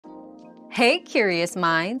Hey, curious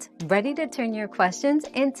minds, ready to turn your questions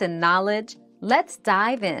into knowledge? Let's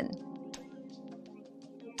dive in.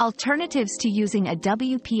 Alternatives to using a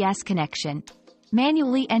WPS connection.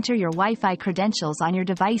 Manually enter your Wi-Fi credentials on your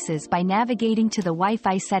devices by navigating to the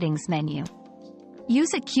Wi-Fi settings menu.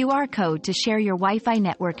 Use a QR code to share your Wi-Fi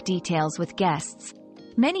network details with guests.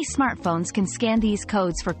 Many smartphones can scan these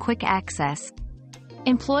codes for quick access.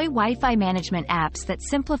 Employ Wi-Fi management apps that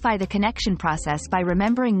simplify the connection process by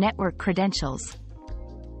remembering network credentials.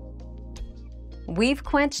 We've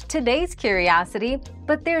quenched today's curiosity,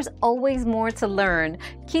 but there's always more to learn.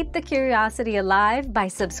 Keep the curiosity alive by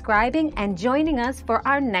subscribing and joining us for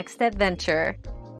our next adventure.